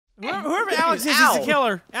Whoever Alex is a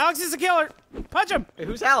killer. Alex is a killer. Punch him. Wait,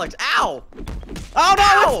 who's Alex? Ow! Oh,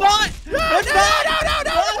 no, it's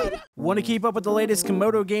not! No. Want to keep up with the latest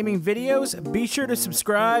Camodo Gaming videos? Be sure to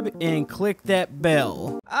subscribe and click that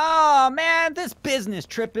bell. Oh, man, this business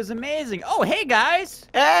trip is amazing. Oh, hey, guys.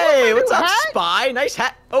 Hey, what's up, Spy? Nice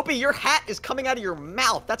hat. Opie, your hat is coming out of your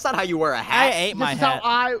mouth. That's not how you wear a hat. I ate my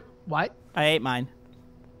hat. What? I ate mine.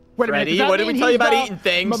 Wait a minute, Freddy, what did we tell you about eating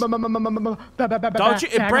things? Don't you?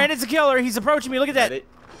 Brandon's a killer. He's approaching me. Look at that.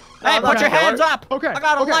 Hey, put your hands up. Okay. I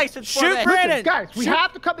got a license for Shoot this. Brandon. Guys, we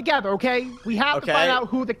have to come together, okay? We have to find out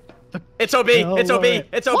who the It's OB. It's OB.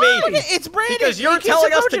 It's OB. It's Brandon. Because you're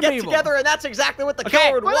telling us to get together, and that's exactly what the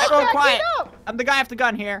killer would want. Everyone quiet. I'm the guy with the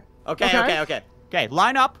gun here. Okay.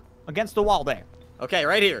 Line up against the wall there. Okay,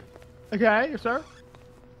 right here. Okay, yes, sir.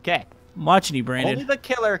 Okay. I'm watching you, Brandon. Only the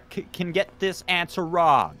killer can get this answer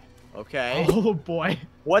wrong. Okay. Oh, boy.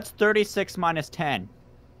 What's 36 minus 10?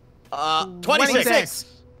 26.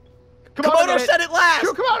 Camodo said it last.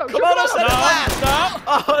 Camodo said it last. Stop.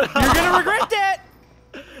 Oh, no. You're going to regret that.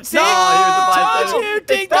 See? Told you.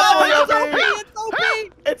 Ding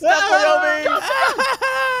It's definitely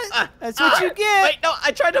OB. That's what you get. Wait, no,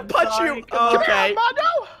 I tried to punch you. Okay.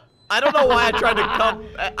 Camodo. I don't know why I tried to come.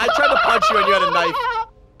 I tried to punch you and you had a knife.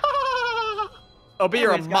 OB,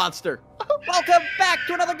 you're a monster. Welcome back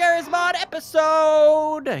to another Garry's Mod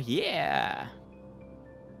episode. Yeah.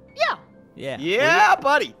 Yeah,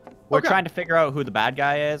 buddy. We're trying to figure out who the bad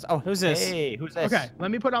guy is. Oh, who's this? Hey, who's this? Okay, let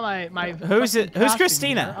me put on my. Who's it? Who's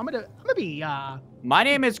Christina? Here. I'm gonna be My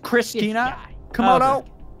name is Christina. This Komodo.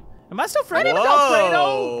 Am I still My Freddy? name is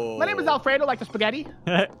Alfredo. My name is Alfredo, like the spaghetti.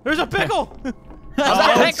 There's a pickle.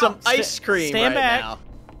 I'm getting some ice cream Stand back. now.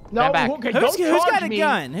 No, back. okay, Who's don't got charge a me.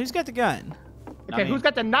 gun? Who's got the gun? Okay, who's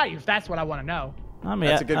got the knife? That's what I want to know.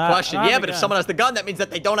 That's a good question. Yeah, but if someone has the gun, that means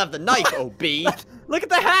that they don't have the knife, OB. Look at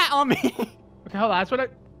the hat on me. Okay, hold on. That's what I.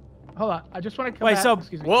 Hold on. I just want to come Wait, back. so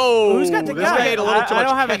Excuse me. Whoa. Who's got the this gun? made a little too I much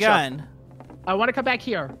don't have a ketchup. gun. I want to come back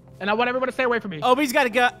here, and I want everyone to stay away from me. Obie's got a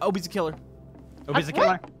gun. Obie's a killer. Obie's a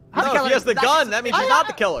killer. No, if he has the gun, that means he's not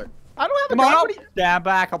the killer. I don't have a Come on gun. up. What do you- Stand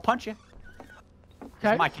back. I'll punch you.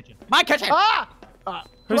 Okay. My kitchen. My kitchen. Ah!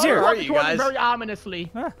 Who's here? Camodo Where are walking you towards me guys? Very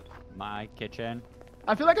ominously. My kitchen.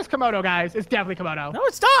 I feel like it's Camodo, guys. It's definitely Camodo. No,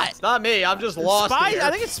 it's not. It's not me. I'm just lost Spy. here. I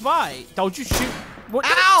think it's Spy. Don't you shoot. What?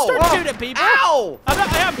 Ow! Start Whoa. shooting at people. Ow! I'm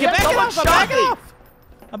backing someone off. I'm shot backing me. off.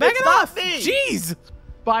 I'm backing It's not off. me. Jeez.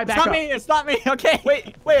 Bye, It's back not up. me. It's not me. Okay.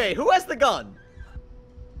 Wait. Who has the gun?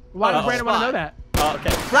 Why does Oh, Brandon want to Spy. know that? Oh,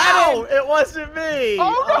 okay. Ow! It wasn't me.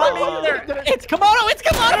 Oh, no! It's Komodo. It's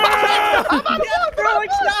Komodo. He has throwing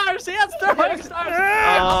stars. He has throwing stars.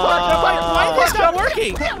 Why is this not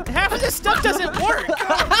working? Half of this stuff doesn't work.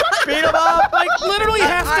 Beat him up. Like, literally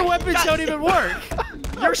half the weapons don't even work.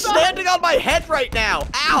 You're standing on my head right now.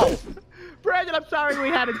 Ow! Brandon, I'm sorry we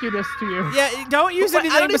had to do this to you. Yeah, don't use But I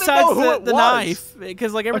anything don't even besides know who it the was. knife,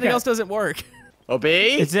 because like everything Okay. else doesn't work. OB?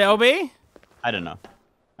 Is it OB? I don't know.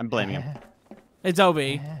 I'm blaming him. It's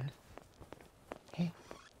OB.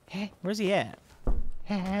 Where's he at?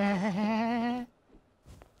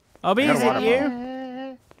 OB, is it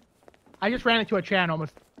you? I just ran into a channel.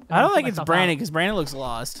 With, I don't think it's Brandon, because Brandon looks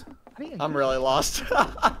lost. I'm really lost.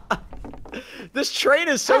 This train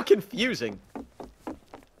is so confusing.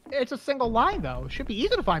 It's a single line, though. It should be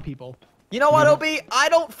easy to find people. You know what, OB? I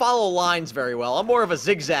don't follow lines very well. I'm more of a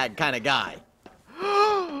zigzag kind of guy.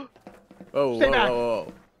 Oh, Stay back.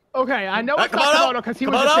 whoa. Okay, I know it's Komodo? not Komodo because he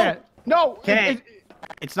was just Komodo? there. No. Okay.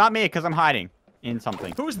 It's not me because I'm hiding in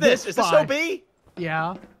something. Who's this? Is this Spy. OB?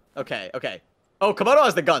 Yeah. Okay. Oh, Camodo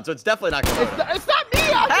has the gun, so it's definitely not Camodo. It's not me.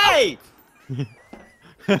 Hey!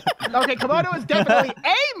 Okay, Camodo is definitely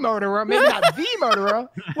a murderer, maybe not the murderer.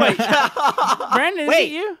 Wait, Brandon, is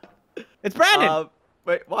it you? It's Brandon.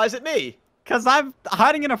 Wait, why is it me? Because I'm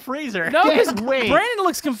hiding in a freezer. No, because Can't wait. Brandon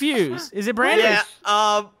looks confused. Is it Brandon? Yeah,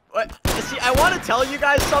 see, I want to tell you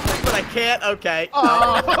guys something, but I can't. Okay.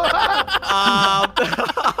 Oh.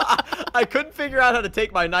 I couldn't figure out how to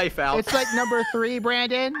take my knife out. It's like number 3,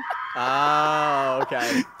 Brandon. Oh,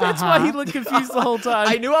 okay. That's why he looked confused the whole time.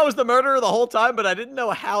 I knew I was the murderer the whole time, but I didn't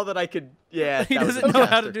know how that I could. Yeah, He that was a doesn't know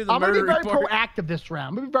how to disaster. do the I'm gonna murder be very report. proactive this round.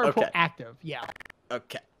 I'm gonna be very Okay. proactive. Yeah.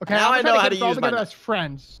 Okay. Okay. Now I I'm know trying how to to get us all use my together knife. as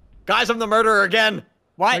friends. Guys, I'm the murderer again.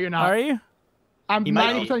 What? No, you're not. Are you? I'm He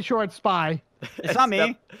might 90% sure it's Spy. It's not me.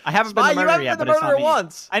 Step- I haven't Spy, been the you murderer haven't yet, been but the it's not murderer me.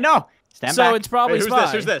 once. I know. Stand So back. it's probably Wait, who's Spy.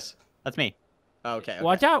 this? Who's this? That's me. Okay.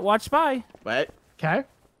 Watch out. Watch Spy. Wait. Okay.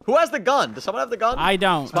 Who has the gun? Does someone have the gun? I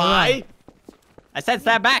don't. Spy. I said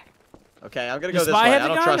stand back. Okay, I'm gonna go Does this Spy way. have I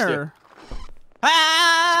the don't gun, trust you. or?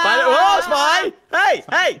 Ah! Spy. Whoa, Spy! Hey,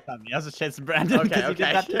 hey! That's a chance, Brandon. Okay, because you okay.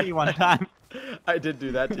 did that to me one time. I did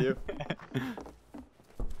do that to you.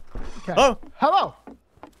 Okay. Oh. Hello.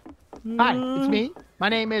 Hi, it's me. My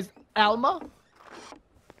name is Alma.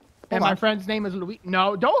 And my friend's name is Louis.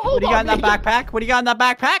 No, don't hold What do you got on in that backpack? What do you got in that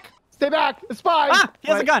backpack? Stay back. It's Spy. Ah, he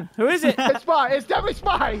has a Wait, gun. Who is it? It's Spy. It's definitely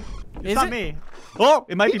Spy. Is It's not it? me. Oh,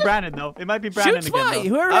 it might be Brandon though. It might be Brandon Shoot again. Spy. Though.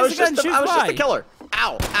 Whoever I has was a gun, just shoot I was just Spy. a killer.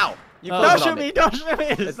 Ow, ow. You Oh. closed Don't it shoot on me! Don't shoot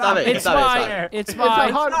me! It's not me. It's It's not me. Spy. It's It's Spy.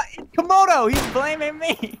 a hard- It's Camodo. He's blaming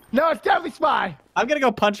me. No, it's definitely Spy. I'm gonna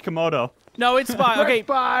go punch Komodo. No, it's Spy. Okay,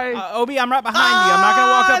 Spy. Obi, I'm right behind you. I'm not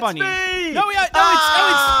gonna walk up on you. Me! No, it's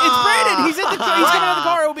Brandon. He's in the car. He's getting out of the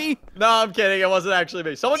car, Obi. No, I'm kidding. It wasn't actually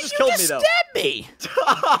me. Someone just killed me, though. stabbed me.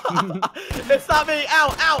 It's not me.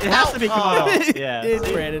 Ow, ow, It has ow. to be Komodo. Yeah. It's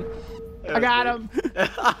Brandon. I got him.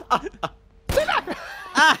 Well,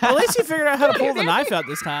 at least you figured out how to pull the knife out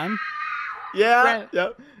this time. Yeah. Brandon.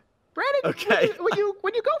 Yep. Brandon, Okay. when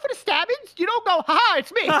you go for the stabbings, you don't go, ha,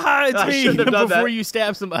 it's me. Haha, it's I me. shouldn't have done Before that. you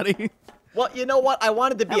stab somebody. Well, you know what? I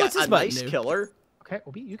wanted to be What's this a button nice do? killer. Okay,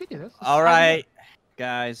 Obi, you can do this. All right,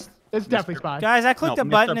 guys. It's definitely Spy. Guys, I clicked No, the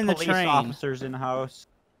button Mr. in the Police train. officers in the house.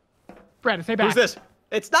 Brandon, stay back. Who's this?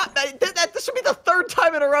 It's not. This would be the third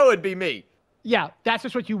time in a row it'd be me. Yeah, that's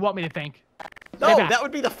just what you want me to think. No, Stay back. that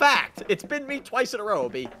would be the fact. It's been me twice in a row,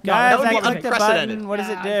 B. Guys, that would I be clicked the unprecedented. button. What does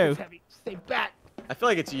it Ah, do? it's heavy. Stay back. I feel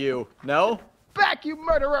like it's you. No? Back, you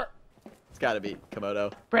murderer. It's got to be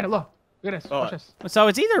Camodo. Brandon, look. Look at this. Oh. Watch this. So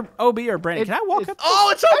it's either OB or Brandon. Can I walk up?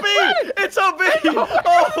 Oh, it's OB! It's OB!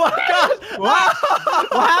 Oh my God! What?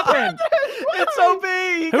 What happened? It's OB!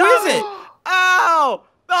 He Who got is me. it? Ow!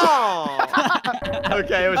 Oh!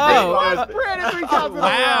 Okay, it was Oh, me. It was me. Brandon, 3 times in a row.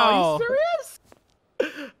 Wow. Are you serious?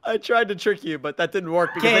 I tried to trick you, but that didn't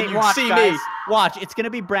work because Okay, then you'd watch, see guys. me. Watch. It's gonna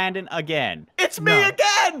be Brandon again. It's me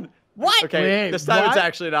again! What? Okay, Wait, this time what? it's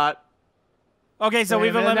actually not. Okay, so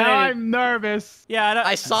we've Wait a minute, eliminated. Now I'm nervous. Yeah, I don't...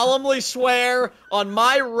 I solemnly swear on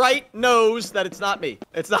my right nose that it's not me.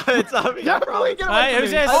 It's not me. I Definitely promise. get Hey, away from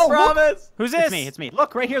who's me. this? I Oh, promise. Who's this? It's me. It's me.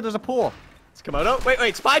 Look right here. There's a pool. It's Camodo.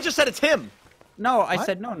 Wait. Spy just said it's him. No, I What?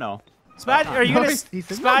 said no. Spy, are you No, gonna... he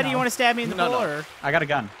said Spy, no, do you no. want to stab me in the No, pool, no. or... I got a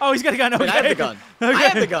gun. Oh, he's got a gun. Okay. Wait, I have the gun. Okay. I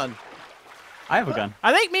have the gun. I have a gun.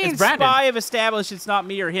 I think me It's and Brandon. Spy have established it's not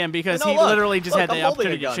me or him because No, he look. literally just Look, had the I'm holding a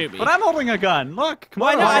opportunity to gun. shoot me. But I'm holding a gun. Look. Come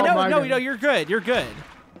Well, on. I Oh know, my no, God. no, you're good. You're good.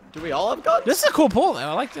 Do we all have guns? This is a cool pool, though.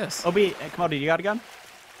 I like this. Obi, come on. You got a gun?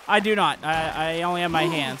 I do not. I only have my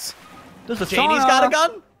hands. There's a Janie's got a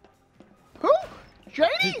gun? Who?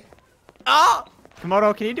 Janie? Ah!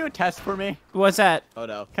 Komodo, can you do a test for me? What's that? Oh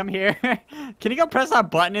no. Come here. Can you go press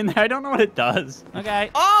that button in there? I don't know what it does.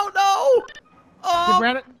 Okay. Oh no! Oh!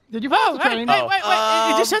 Brandon, did you Oh, follow the hey, train? wait,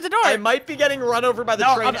 it just shut the door. I might be getting run over by the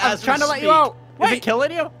No, train I'm as trying we to let speak. you out. Is Wait. it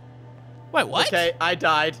killing you? Wait, what? Okay, I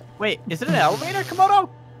died. Wait, is it an elevator, Komodo?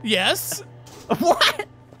 Yes. What?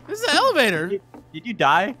 This is an elevator. Did you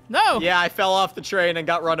die? No. Yeah, I fell off the train and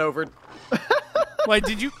got run over. Wait,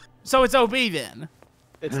 did you? So it's OB then?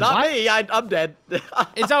 It's not What? me. I'm dead.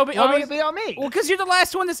 It's OB. Why would OB it be on me? well, because you're the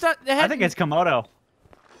last one that's not. That I had, think it's Komodo.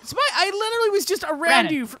 Spy, I literally was just around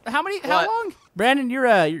Brandon. you. For, how What? long? Brandon,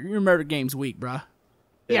 your murder game's weak, bruh.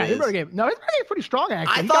 Yeah, It his is. murder game. No, his murder game's pretty strong,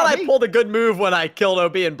 actually. I He thought got I me. pulled a good move when I killed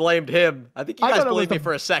OB and blamed him. I think you I guys thought it was believed me the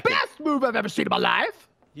for a second. Best move I've ever seen in my life.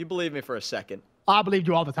 You believed me for a second. I believed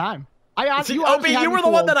you all the time. See, you OB, honestly had you me were the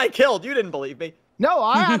one fooled. that I killed. You didn't believe me. No,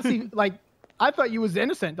 I honestly, like, I thought you was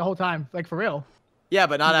innocent the whole time, like, for real. Yeah,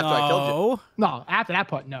 but not after I killed you. No. No, after that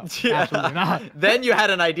point, no. Yeah. Absolutely not. Then you had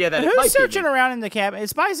an idea that it might Who's be searching me. around in the cabin?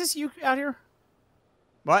 Spy, is this you out here?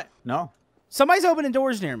 What? No. Somebody's opening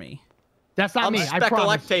doors near me. That's not I'm me, I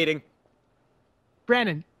promise. speculectating.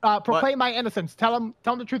 Brandon, proclaim my innocence. Tell him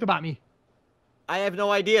the truth about me. I have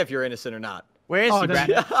no idea if you're innocent or not. Where is Oh, he, that's-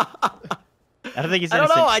 Brandon? I don't think he's I don't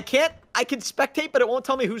innocent. know. I can spectate, but it won't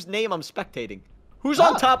tell me whose name I'm spectating. Who's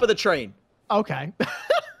on top of the train? Okay.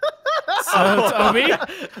 So it's OB?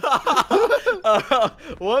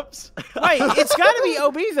 Whoops. Wait, it's got to be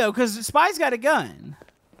OB though, because Spy's got a gun.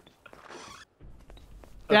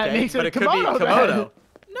 That Okay, makes it but it could be Komodo, then. Camodo.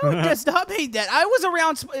 No, it does not mean that. I was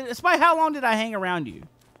around Spy. How long did I hang around you?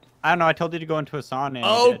 I don't know. I told you to go into a sauna.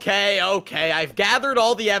 And you did. Okay. I've gathered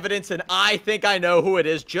all the evidence, and I think I know who it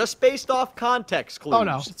is, just based off context clues. Oh,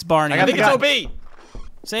 no. It's Barney. I think it's gun. OB. I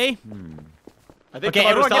See? think Okay, Camodo's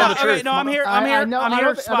everyone get telling out. the truth. Okay, no, I'm here. I know, I'm I here.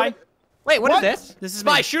 don't- Spy. Wait, what is What? this? This is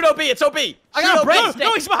Spy, me. shoot OB. It's OB. I Shoot got a OB. break.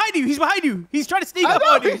 No, he's behind you. He's behind you. He's trying to sneak I up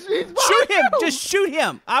know, on you. he's Shoot behind him. you. Just shoot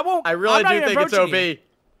him. I won't. I really I'm not do even think it's approaching OB. you.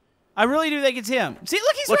 I really do think it's him. See,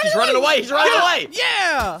 look, he's Look, he's running away. He's running Yeah. away.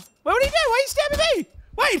 Yeah. Wait, what are you doing? Why are you stabbing me?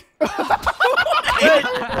 Wait.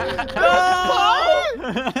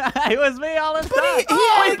 It was me all this time. He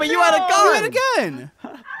had Wait, but you had a gun. You had a gun.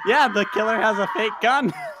 Yeah, the killer has a fake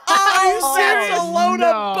gun. Oh, that's a load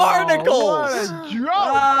of barnacles. What a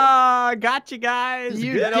joke. Got you guys.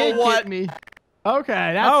 You Good. did what? get me. Okay,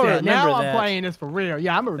 that's I'll it. Now remember I'm that. playing this for real.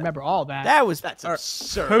 Yeah, I'm gonna remember all that. That's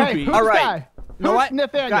absurd. Poopy. Hey, who's All this right. guy? You know Who's what,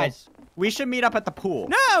 Nathaniel? guys? We should meet up at the pool.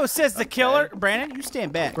 No, says the killer. Brandon, you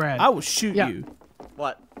stand back. Brad. I will shoot Yeah. you.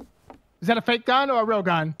 What? Is that a fake gun or a real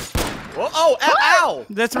gun? Whoa, oh, ow!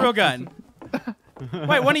 That's a real gun.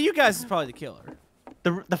 Wait, one of you guys is probably the killer.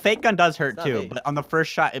 The fake gun does hurt It's not too, me. but on the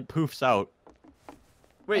first shot it poofs out.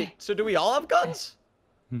 Wait, so do we all have guns?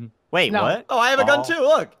 Wait, No. what? Oh, I have a gun Oh. too.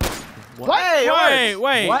 Look. What? Hey, it Wait, works.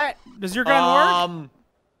 wait. What? Does your gun work?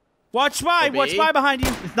 Watch spy. Obi? Watch spy behind you.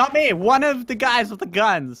 It's not me. One of the guys with the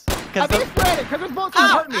guns. I Because think it's Brandon, because his bullets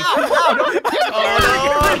Ow, hurt me.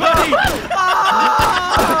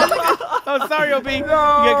 Oh, sorry, OB. You get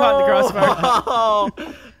caught in the crossfire. Oh,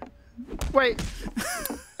 Wait.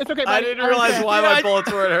 It's okay, buddy. I didn't realize understand. why Yeah, my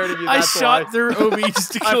bullets weren't hurting you. I That's shot why. through OB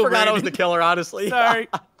just to I kill forgot I was Brandon. the killer, honestly. Sorry.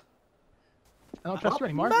 I don't trust you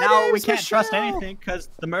anymore. now we name's can't trust Michelle. anything because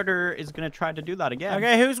the murderer is gonna try to do that again.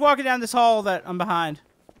 Okay, who's walking down this hall that I'm behind?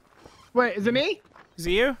 Wait, is it me? Is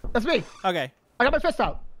it you? That's me. Okay. I got my fist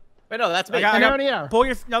out. Wait, no, that's me. I got, And they're in the air. pull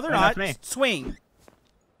your. No, they're No, not. that's me. Swing.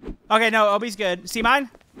 Okay, no, OB's good. See mine?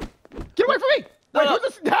 Get away from me! No, Wait, no. who's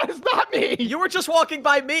this? That is not me! You were just walking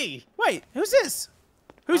by me. Wait, who's this?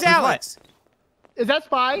 Who's Who's Alex? Is that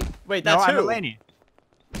Spy? Wait, No, that's I'm who? Eleni.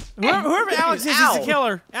 Whoever Alex is Ow. the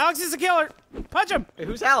killer. Alex is the killer. Punch him. Wait,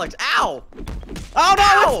 who's Alex? Ow! Oh no,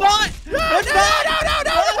 Ow! it's not!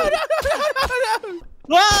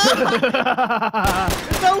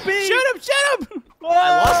 No, shoot him, shoot him.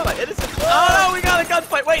 I lost my innocence. Oh no, we got a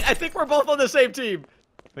gunfight. Wait, I think we're both on the same team.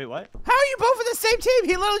 Wait, what? How are you both on the same team?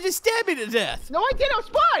 He literally just stabbed me to death. No, I did. I was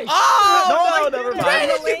Spy! Oh No, never I mind.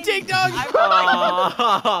 Brandon, you ding dong.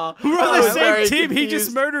 Oh, We're I on the was very same team. He just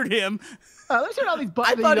confused. murdered him. Let's hear all these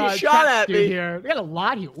buttons. I thought he shot at me. Here. We got a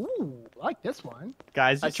lot here. Ooh, I like this one.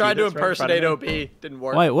 Guys, I you see tried to this right in front of impersonate me? OB. Didn't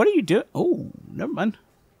work. Wait, what are you doing? Oh, never mind.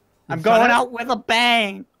 I'm going out with a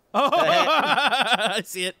bang. Oh, I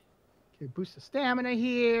see it. Okay, boost the stamina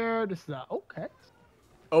here. This is okay.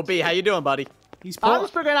 OB, how you doing, buddy? He's I pulling.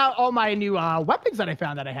 was figuring out all my new weapons that I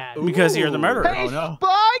found that I had. Because you're the murderer. Hey, Oh, no.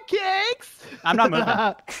 Spy Cakes! I'm not moving.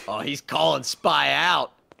 Oh, he's calling Spy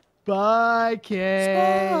out. Spy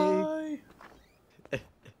Cakes!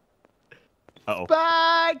 Uh-oh.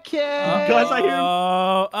 Spy Cakes! Guys, I hear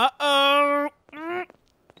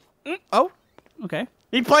him. Oh, okay.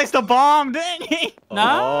 He placed a bomb, didn't he? No.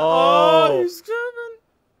 Oh. Oh, he's coming.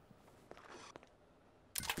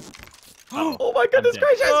 Oh my goodness dead.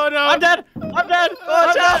 gracious! Oh no. I'm dead. I'm dead.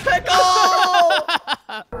 Watch out, Pickle!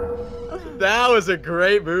 That was a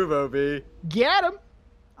great move, OB. Get him!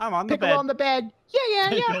 I'm on the Pickle bed. on the bed. Yeah.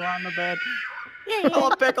 Pickle on the bed. I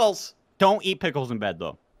love pickles. Don't eat pickles in bed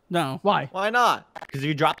though, No. Why? Why not? because if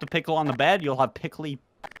you drop the pickle on the bed, you'll have pickly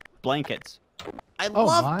blankets. I Oh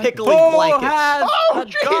love my. pickly blankets. has Oh, a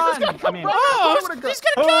jeez, this gun? guy I mean, Oh, he's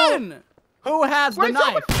got a gun. who has the Where's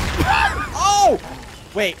knife? someone- Oh!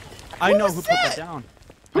 Wait, I know was who put that that? down.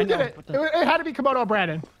 Who I know did it? who put that- It had to be Camodo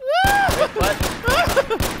Brandon. What?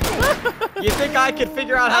 You think I could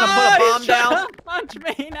figure out how to put a bomb down? Punch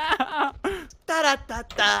me now. Da da da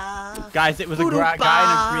da. Guys, it was a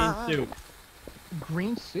guy in a green suit.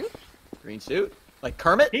 Green suit? Green suit? Like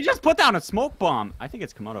Kermit? He just put down a smoke bomb. I think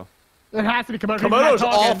it's Camodo. It has to be Camodo. Komodo's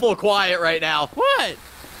awful quiet right now. What?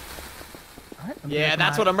 Yeah,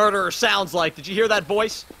 that's what a murderer sounds like. Did you hear that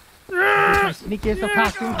voice? My sneakiest of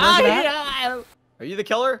costumes. Are you the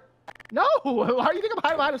killer? No! Why do you think I'm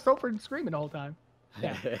hiding behind a sofa and screaming the whole time?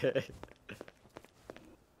 Yeah. Did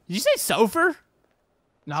you say Sofer?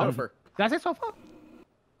 No. Sofer. Did I say sofa?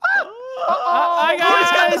 I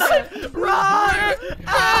got it. Run!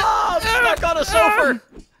 Ah, I'm stuck on a sofa.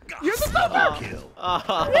 You're the sofa!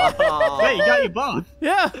 Wait, you got you both.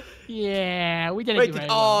 Yeah. Yeah, we didn't Wait, do did, very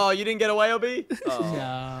well. oh, you didn't get away, OB? Oh.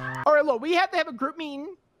 No. All right, look, we have to have a group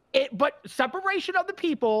meeting, but separation of the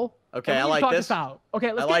people. Okay, and we I need to like talk this. Out.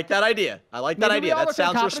 Okay, let's I like that idea. I like that maybe we idea. all That look at the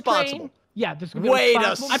sounds top of the responsible. train. Yeah, this is gonna be Wait a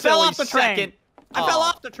responsible. I fell silly off the train. second. I fell Oh.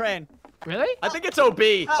 off the train. Really? I think it's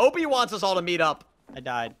OB. OB wants us all to meet up. I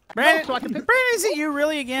died. Brandon, so I can pick- Brandon, is it you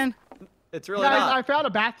really again? It's really Guys, not. I found a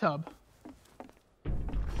bathtub.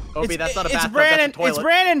 OB, that's not a It's bathtub. Brandon. That's a toilet. It's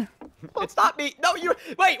Brandon. It's not me. No, you.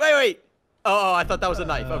 Wait. Oh, I thought that was a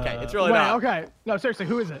knife. Okay, it's really Wait, not. okay. No, seriously,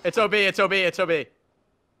 who is it? It's OB. It's OB. It's OB.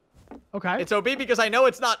 Okay. It's OB because I know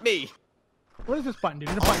it's not me. What is this button, dude?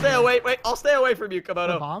 There's a I'll button stay here. away. Wait, I'll stay away from you, A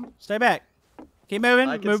Camodo. bomb? Stay back. Keep moving.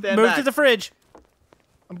 I can Move stand to back. the fridge.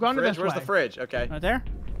 I'm going to Fridge, this where's way. the fridge? Okay, Right there.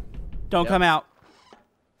 Don't Yep. come out.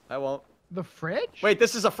 I won't. The fridge? Wait,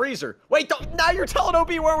 this is a freezer. Wait, don't, now you're telling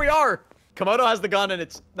OB where we are. Komodo has the gun, and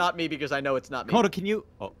it's not me because I know it's not me. Komodo, can you?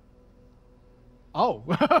 Oh. Oh.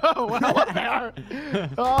 Well, there.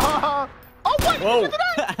 Oh, what? Whoa.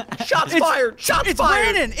 Shots fired. Shots It's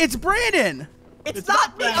fired. Brandon. It's Brandon. It's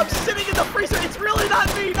not me. I'm sitting in the freezer. It's really not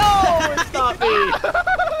me. No, it's not me.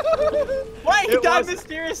 Why he It died was-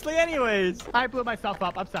 mysteriously, anyways? I blew myself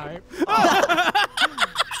up. I'm sorry.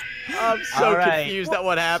 I'm so All right. confused at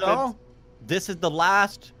what happened. So, this is the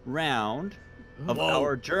last round of Whoa.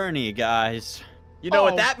 our journey, guys. You know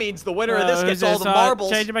what Oh. that means? The winner of this Who's gets all this? the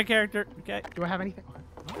marbles. Changing my character. Okay. Do I have anything?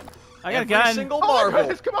 I got a Every gun. single Oh my marble.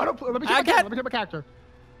 goodness, come on. Let me check my character.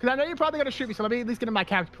 Because I know you're probably going to shoot me, so let me at least get in my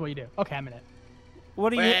character before you do. Okay, I'm in it. What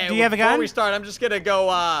do you? Wait, Do you have a Before gun? we start, I'm just gonna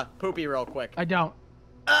go poopy real quick. I don't.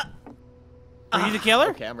 Are you the killer?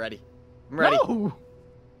 Okay, I'm ready. I'm ready. No!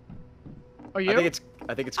 Are you? I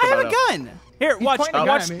think it's I have a Komodo. gun. Here, watch. pointing a gun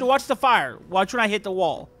Watch. at me. Watch the fire. Watch when I hit the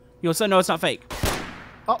wall. You'll know it's not fake.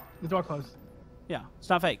 Oh, the door closed. Yeah, it's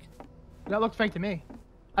not fake. That looks fake to me.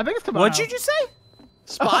 I think it's Camodo. What'd you just say?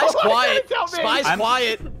 Spy's Oh, quiet. tell me. Spy's I'm-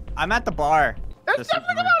 quiet. I'm at the bar. It's This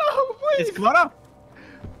definitely is- Camodo! Please! It's Komodo?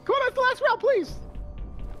 Come on, it's the last round, please.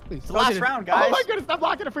 Please. It's the last round, guys. Oh my goodness, stop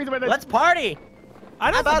blocking the freezer. Let's party.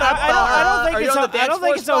 I don't. About I don't are think you it's. on the I don't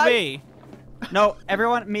dance think floor, it's OB. No,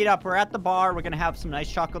 everyone meet up. We're at the bar. We're gonna have some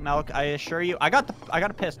nice chocolate milk. I assure you. I got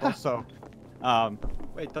a pistol, so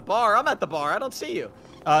Wait, the bar. I'm at the bar. I don't see you.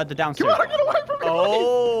 the Come downstairs. on, get away from me.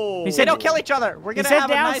 Oh. He They said don't kill each other. We're He gonna said have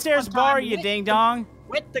a nice downstairs fun bar, time you with- ding dong.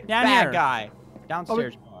 with the Down bad here. guy.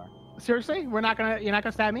 Downstairs bar. Seriously? You're not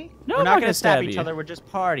gonna stab me? No, We're I'm not gonna stab each you. other. We're just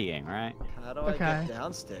partying, right? How do I Okay. get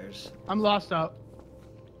downstairs? I'm lost out.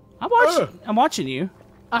 I'm watching you.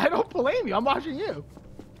 I don't blame you. I'm watching you.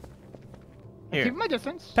 Here. Keep my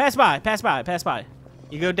distance. Pass by. Pass by. Pass by.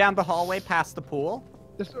 You go down the hallway past the pool.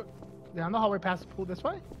 This down the hallway past the pool this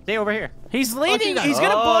way. Stay over here. He's leading. that. He's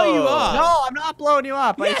gonna blow you Oh. up. No, I'm not blowing you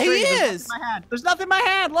up. I Yeah, assure he you, there's nothing is. in my hand. There's nothing in my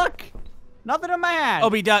hand. Look. Nothing in my hand.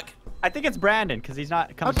 OB duck. I think it's Brandon because he's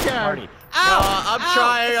not coming I'm to the scared. party. I'm Ow!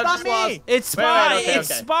 trying. It's I'm not just me. lost. It's Spy. Wait, okay,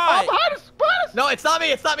 It's okay. Spy. Behind us! Behind us! No, it's not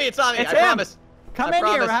me. It's not me. It's not me. It's I him. promise. Come I in here.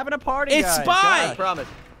 promise. We're having a party. It's guys. Spy. I promise.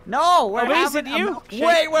 No, we're Oh, wait, is having it you? a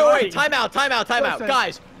milkshake Wait. party. Time out. Listen.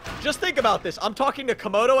 Guys, just think about this. I'm talking to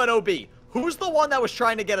Komodo and OB. Who's the one that was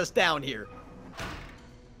trying to get us down here?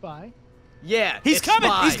 Bye. Yeah, He's it's coming.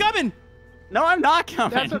 Spy. He's coming. No, I'm not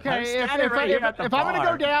coming. That's okay. I'm If, standing if, right here at the if I'm gonna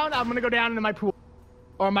bar. go down, I'm gonna go down into my pool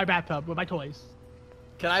or my bathtub with my toys.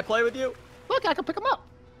 Can I play with you? Look, I can pick them up.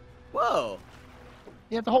 Whoa.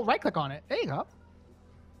 You have to hold right click on it. There you go.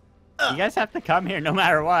 You guys have to come here no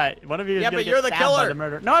matter what. One of you is Yeah, gonna but get you're the stabbed by killer. the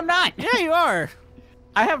murderer. No, I'm not. Yeah, you are.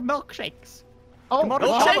 I have milkshakes. Oh, Come on,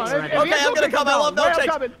 well, Milkshakes? hold on. If you Okay, have I'm gonna milkshakes, come. I love no. Wait, I'm milkshakes.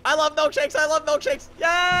 coming. I love milkshakes. I love milkshakes. Yay!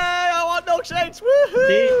 I want milkshakes.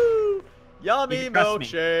 Woohoo! Yummy You can trust me.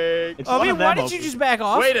 milkshake. It's one OB, of why them, did you OB. just back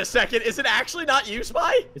off? Wait a second. Is it actually not you,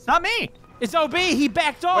 Spy? It's not me. It's OB. He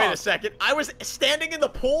backed off. Wait a second. I was standing in the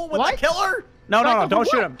pool with What? the killer? No, Back up don't for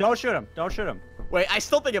shoot what? him. Don't shoot him. Don't shoot him. Wait, I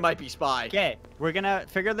still think it might be Spy. Okay, we're gonna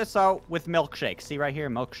figure this out with milkshakes. See right here,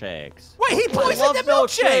 milkshakes. Wait, he love poisoned the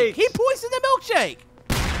milkshake. milkshakes. He poisoned the milkshake.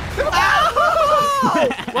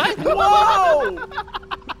 What? Whoa!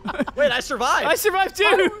 Wait, I survived. I survived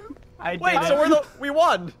too. I did Wait, it. so we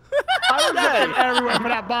won. I was looking everywhere for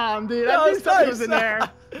that bomb, dude. That I knew was something nice. was in there.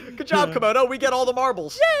 Good job, Komodo. We get all the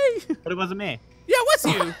marbles. Yay. But it wasn't me. Yeah, it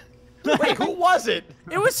was you. Wait, who was it?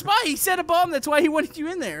 It was Spy. He set a bomb. That's why he wanted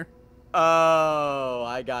you in there. Oh,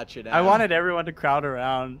 I got you now. I wanted everyone to crowd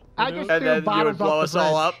around. I just And threw then you bottles would blow off us the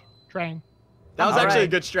all bridge. up. Train. That was All actually a right.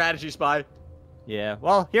 good strategy, Spy. Yeah.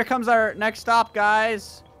 Well, here comes our next stop,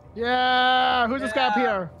 guys. Yeah, who's this guy up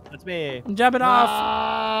here? That's me. I'm jumping off.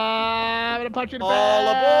 I'm gonna punch you in the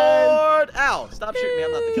All face. aboard! Ow! Stop shooting me.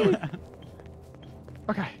 I'm not the killer.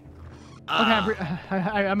 Okay. Ah.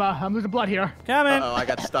 Okay, I'm losing blood here. Coming. Uh-oh, I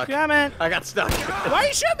got stuck. Coming. I got stuck. Why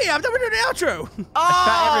you shoot me? I'm doing the outro.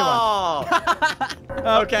 Oh!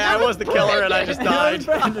 Okay, I was the killer and I just died.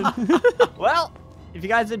 Well, if you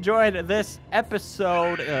guys enjoyed this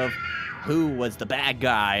episode of Who Was the Bad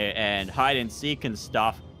Guy and hide and seek and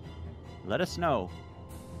stuff, let us know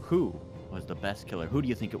who was the best killer. Who do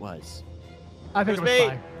you think it was? I think It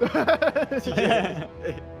it was was fine.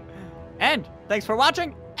 And thanks for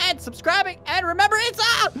watching and subscribing. And remember, it's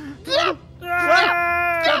up.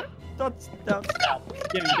 Don't.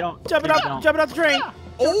 Give me, don't. Jumping Give me, up. don't. Jumping off the train.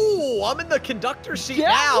 Oh, I'm in the conductor seat Yeah,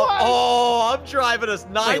 now. boy. Oh, I'm driving us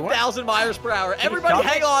what? 9,000 miles per hour. Everybody jump?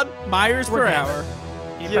 hang on. Miles per hour.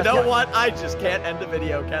 You know what? I just can't end the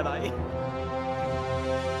video, can I?